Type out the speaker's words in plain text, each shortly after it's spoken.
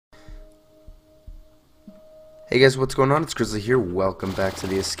Hey guys, what's going on? It's Grizzly here. Welcome back to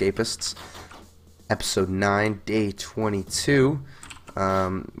the Escapists, episode 9, day 22.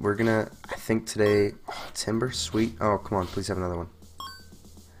 We're gonna, I think today, timber, sweet. Oh, come on, please have another one.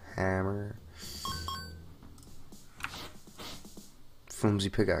 Hammer. Flimsy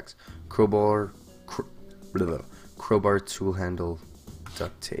pickaxe. Crowbar, crowbar, tool handle,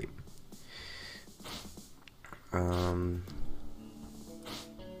 duct tape.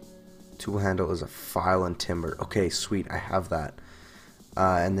 Tool handle is a file and timber. Okay, sweet, I have that.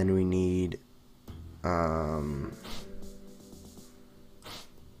 And then we need dang,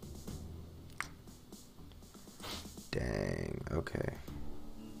 okay.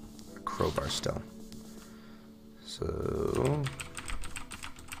 A crowbar still. So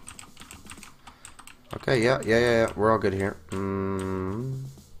okay, yeah. We're all good here.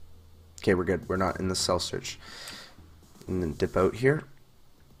 Okay, we're good. We're not in the cell search. And then dip out here.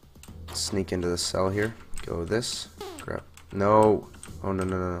 Sneak into the cell here. Go this. Grab. No. Oh,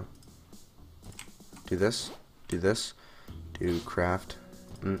 no. Do this. Do this. Do craft.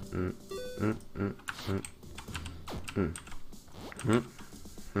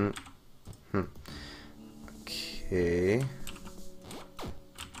 Okay.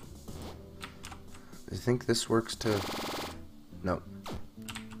 I think this works to... No.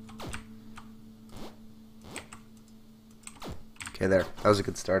 Okay, there. That was a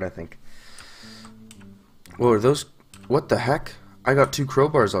good start, I think. Whoa, are those... What the heck? I got 2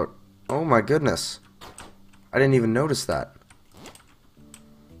 crowbars out. Oh my goodness. I didn't even notice that.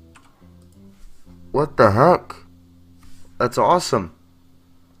 What the heck? That's awesome.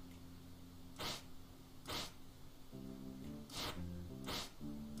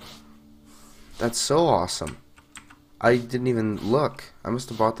 That's so awesome. I didn't even look. I must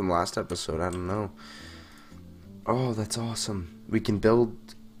have bought them last episode. I don't know. Oh, that's awesome. We can build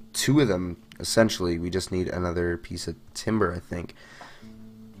 2 of them, essentially. We just need another piece of timber, I think.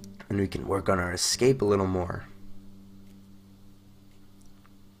 And we can work on our escape a little more.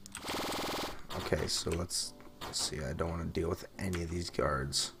 Okay, so let's see. I don't want to deal with any of these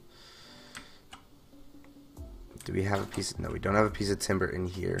guards. Do we have a piece of... No, we don't have a piece of timber in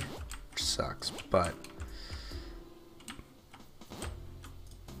here. Which sucks, but...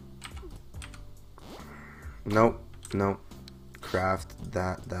 Nope. Craft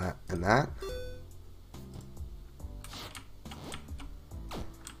that, and that.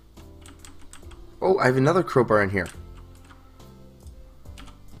 Oh, I have another crowbar in here.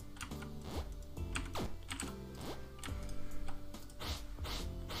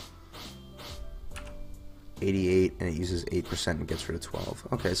 $88, and it uses 8% and gets rid of 12.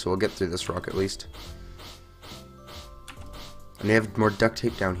 Okay, so we'll get through this rock at least. And they have more duct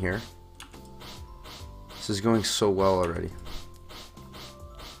tape down here. This is going so well already.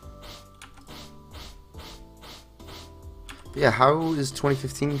 But yeah, how is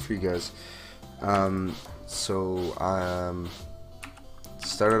 2015 for you guys?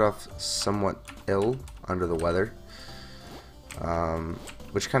 Started off somewhat ill, under the weather,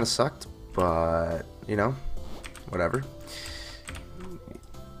 which kind of sucked, but you know, whatever.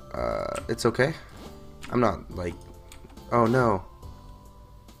 It's okay. I'm not like, oh no.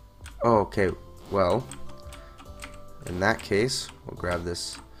 Oh, okay, well, in that case, we'll grab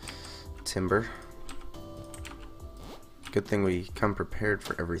this timber. Good thing we come prepared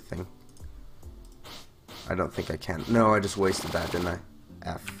for everything. I don't think I can. No, I just wasted that, didn't I?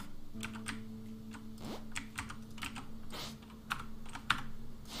 F.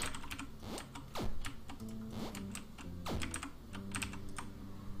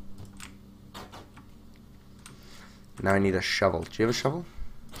 Now I need a shovel. Do you have a shovel?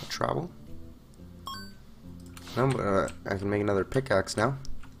 A trowel? No, but I can make another pickaxe now.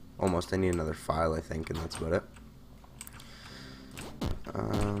 Almost. I need another file, I think, and that's about it.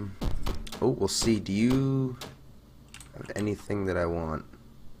 Oh, we'll see. Do you have anything that I want?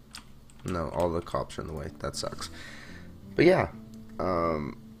 No, all the cops are in the way. That sucks. But yeah,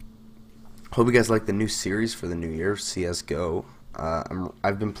 hope you guys like the new series for the new year, CSGO.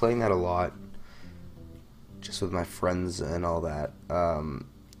 I've been playing that a lot, just with my friends and all that.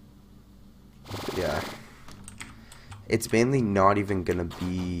 Yeah, it's mainly not even gonna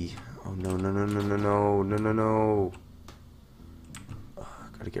be. Oh no!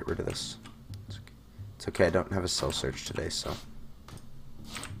 Gotta get rid of this. It's okay, I don't have a cell search today, so.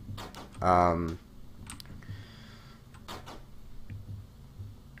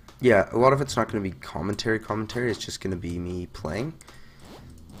 Yeah, a lot of it's not going to be commentary, it's just going to be me playing.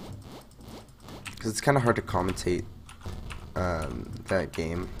 Because it's kind of hard to commentate that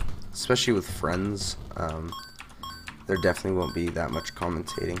game, especially with friends. There definitely won't be that much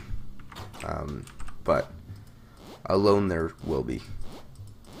commentating. But Alone there will be.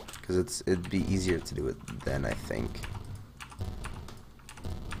 Because it'd be easier to do it then, I think.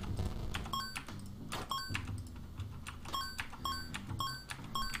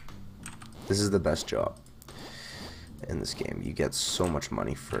 This is the best job in this game. You get so much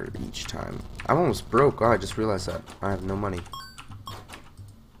money for each time. I'm almost broke. Oh, I just realized that. I have no money.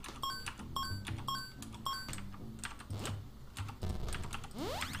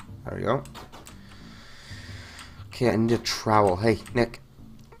 There we go. Okay, I need to trowel. Hey, Nick.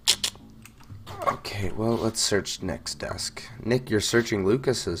 Okay, well, let's search Nick's desk. Nick, you're searching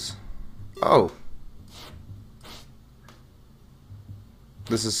Lucas's. Oh.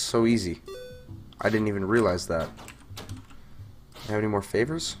 This is so easy. I didn't even realize that. Have any more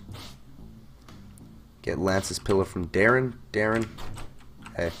favors? Get Lance's pillow from Darren. Darren.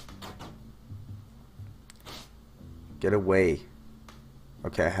 Hey. Get away.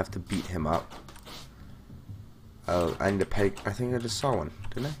 Okay, I have to beat him up. I need to pay. I think I just saw one,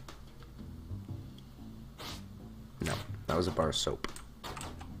 didn't I? No, that was a bar of soap.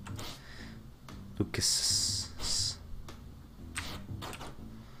 Lucas.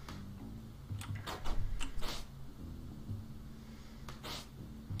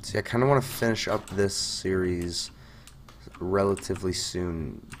 See, I kind of want to finish up this series relatively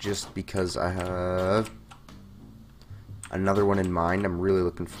soon, just because I have another one in mind I'm really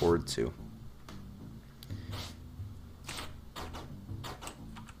looking forward to.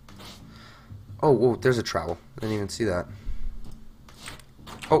 Oh, whoa, there's a trowel. I didn't even see that.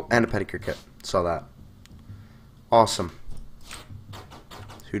 Oh, and a pedicure kit. Saw that. Awesome.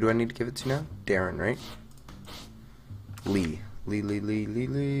 Who do I need to give it to now? Darren, right? Lee. Lee.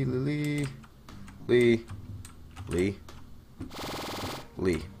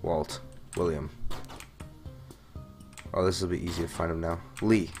 Walt. William. Oh, this will be easy to find him now.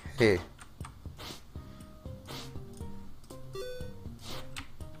 Lee. Hey.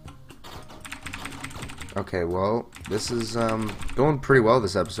 Okay, well, this is going pretty well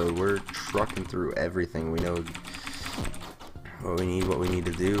this episode. We're trucking through everything. We know what we need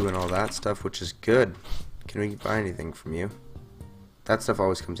to do, and all that stuff, which is good. Can we buy anything from you? That stuff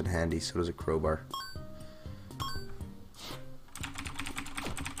always comes in handy, so does a crowbar.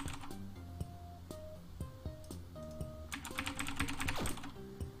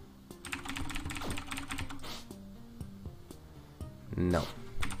 No.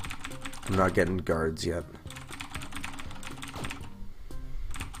 I'm not getting guards yet.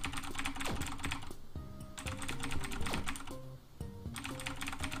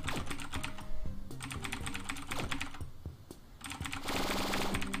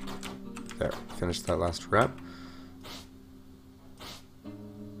 There, finished that last rep.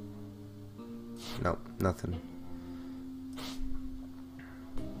 Nope, nothing.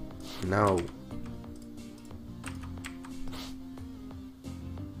 No.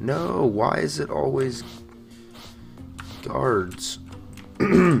 No, why is it always guards?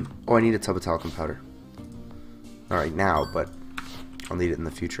 Oh, I need a tub of talcum powder. Not right now, but I'll need it in the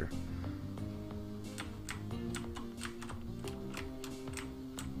future.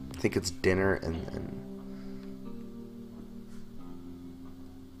 I think it's dinner and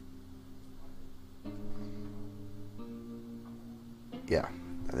yeah,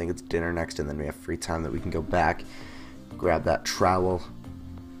 I think it's dinner next, and then we have free time that we can go back, grab that trowel,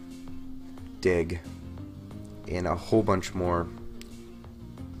 dig, and a whole bunch more.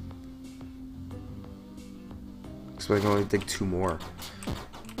 So I can only dig 2 more.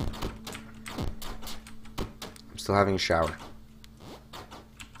 I'm still having a shower.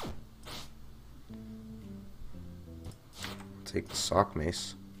 Take the sock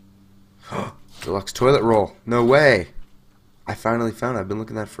mace. Deluxe toilet roll. No way. I finally found it. I've been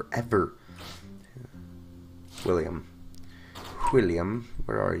looking at that forever. William,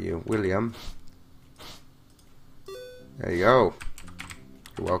 where are you? William. There you go.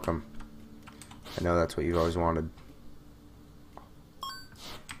 You're welcome. I know that's what you've always wanted.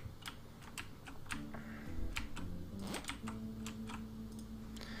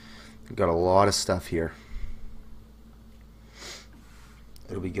 We've got a lot of stuff here.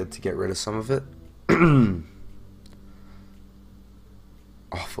 It'll be good to get rid of some of it.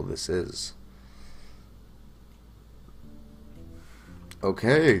 Awful this is.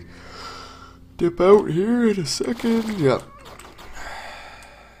 Okay. Dip out here in a second. Yep.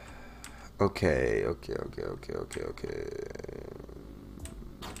 Okay.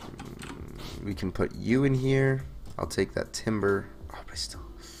 We can put you in here. I'll take that timber. Oh, but I still...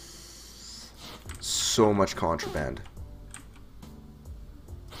 So much contraband.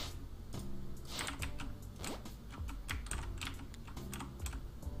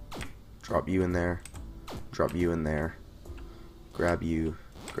 Drop you in there. Drop you in there. Grab you.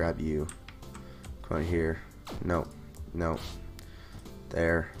 Grab you. Come on here. No. No.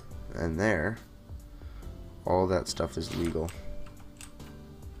 There. And there. All that stuff is legal.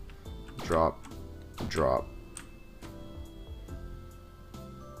 Drop. Drop.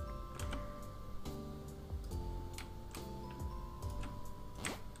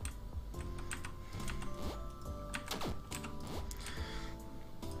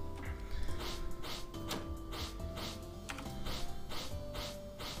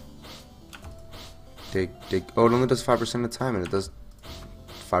 Dig, dig. Oh, it only does 5% of the time, and it does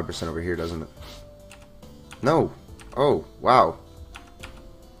 5% over here, doesn't it? No. Oh, wow.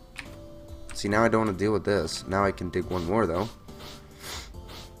 See, now I don't want to deal with this. Now I can dig one more, though.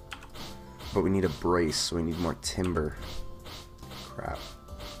 But we need a brace, so we need more timber. Crap.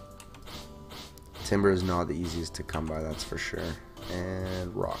 Timber is not the easiest to come by, that's for sure.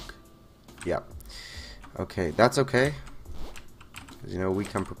 And rock. Yep. Okay, that's okay. 'Cause, you know, we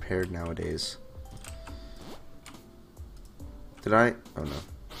come prepared nowadays. Did I? Oh, no.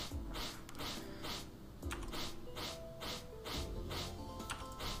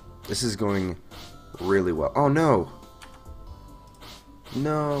 This is going really well. Oh, no.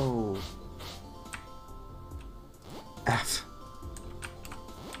 No. F.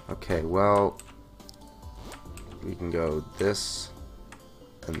 Okay, well, we can go this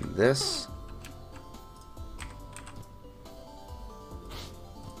and this.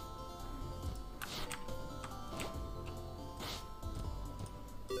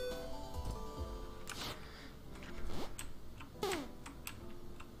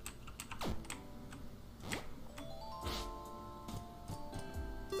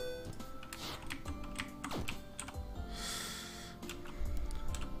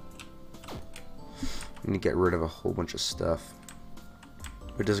 I need to get rid of a whole bunch of stuff.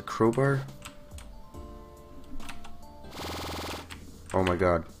 Wait, does a crowbar? Oh my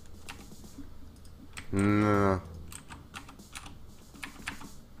god. No.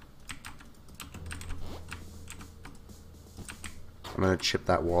 I'm gonna chip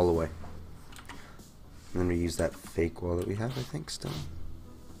that wall away. I'm gonna use that fake wall that we have, I think, still.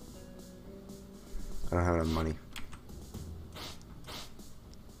 I don't have enough money.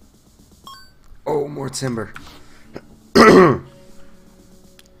 Oh, more timber. Don't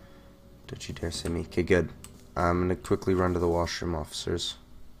you dare say me. Okay, good. I'm gonna quickly run to the washroom, officers.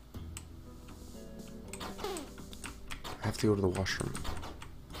 I have to go to the washroom.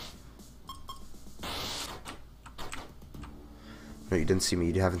 No, you didn't see me.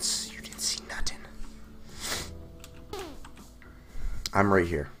 You didn't see nothing. I'm right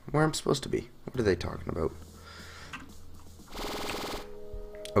here, where I'm supposed to be. What are they talking about?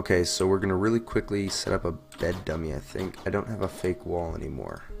 Okay, so we're gonna really quickly set up a bed dummy, I think. I don't have a fake wall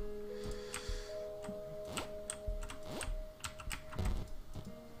anymore.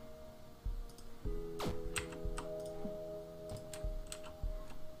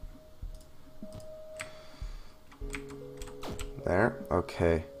 There?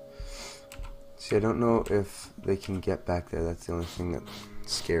 Okay. See, I don't know if they can get back there. That's the only thing that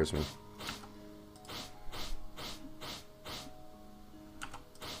scares me.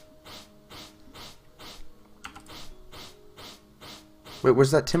 Wait,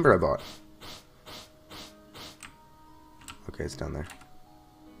 where's that timber I bought? Okay, it's down there.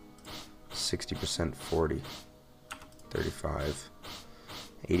 60%, 40, 35,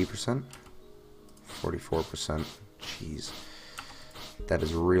 80%, 44%. Jeez. That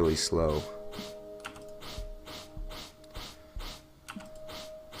is really slow.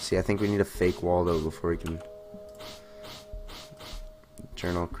 See, I think we need a fake wall, though, before we can...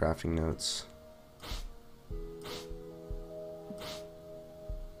 Journal, crafting notes...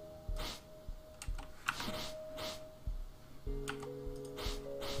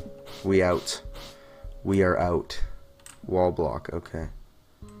 We out. We are out. Wall block, okay.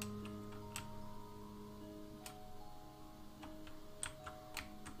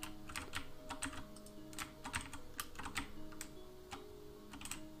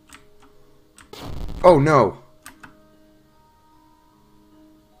 Oh no!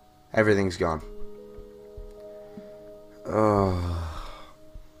 Everything's gone. Oh.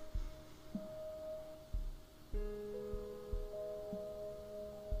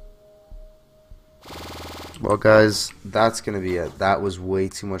 Well, guys, that's gonna be it. That was way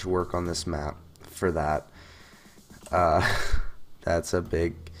too much work on this map for that. That's a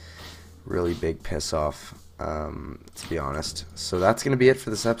big, really big piss off, to be honest. So that's gonna be it for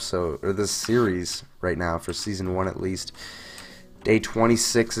this episode, or this series right now, for season 1 at least. Day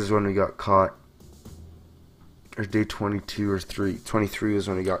 26 is when we got caught, or day 22 or 23 is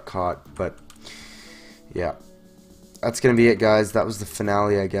when we got caught. But Yeah. That's going to be it, guys. That was the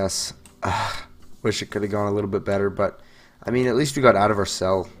finale, I guess. Wish it could have gone a little bit better, but I mean, at least we got out of our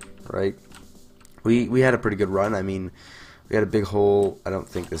cell, right? We had a pretty good run. I mean, we had a big hole. I don't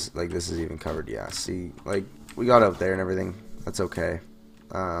think this is even covered. Yeah, see, like, we got out there and everything. That's okay.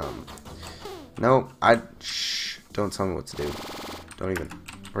 No, shh, don't tell me what to do. Don't even.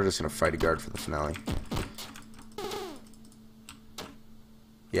 We're just gonna fight a guard for the finale.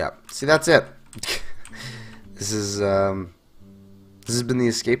 Yeah, see, that's it. This has been the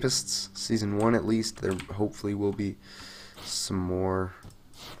Escapists, season 1 at least. There hopefully will be some more.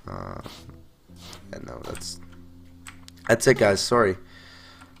 Yeah, no, that's it, guys. Sorry.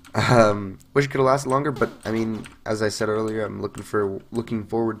 Wish it could have lasted longer, but I mean, as I said earlier, I'm looking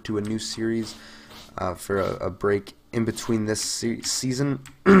forward to a new series for a break in between this season.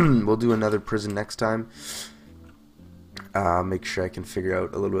 We'll do another prison next time. Make sure I can figure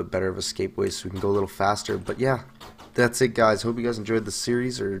out a little bit better of escape ways so we can go a little faster. But yeah, that's it, guys. Hope you guys enjoyed the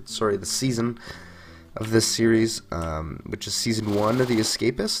series, or sorry, the season of this series, which is season 1 of the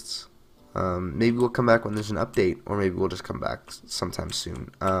Escapists. Maybe we'll come back when there's an update, or maybe we'll just come back sometime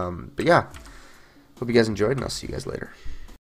soon. But yeah, hope you guys enjoyed, and I'll see you guys later.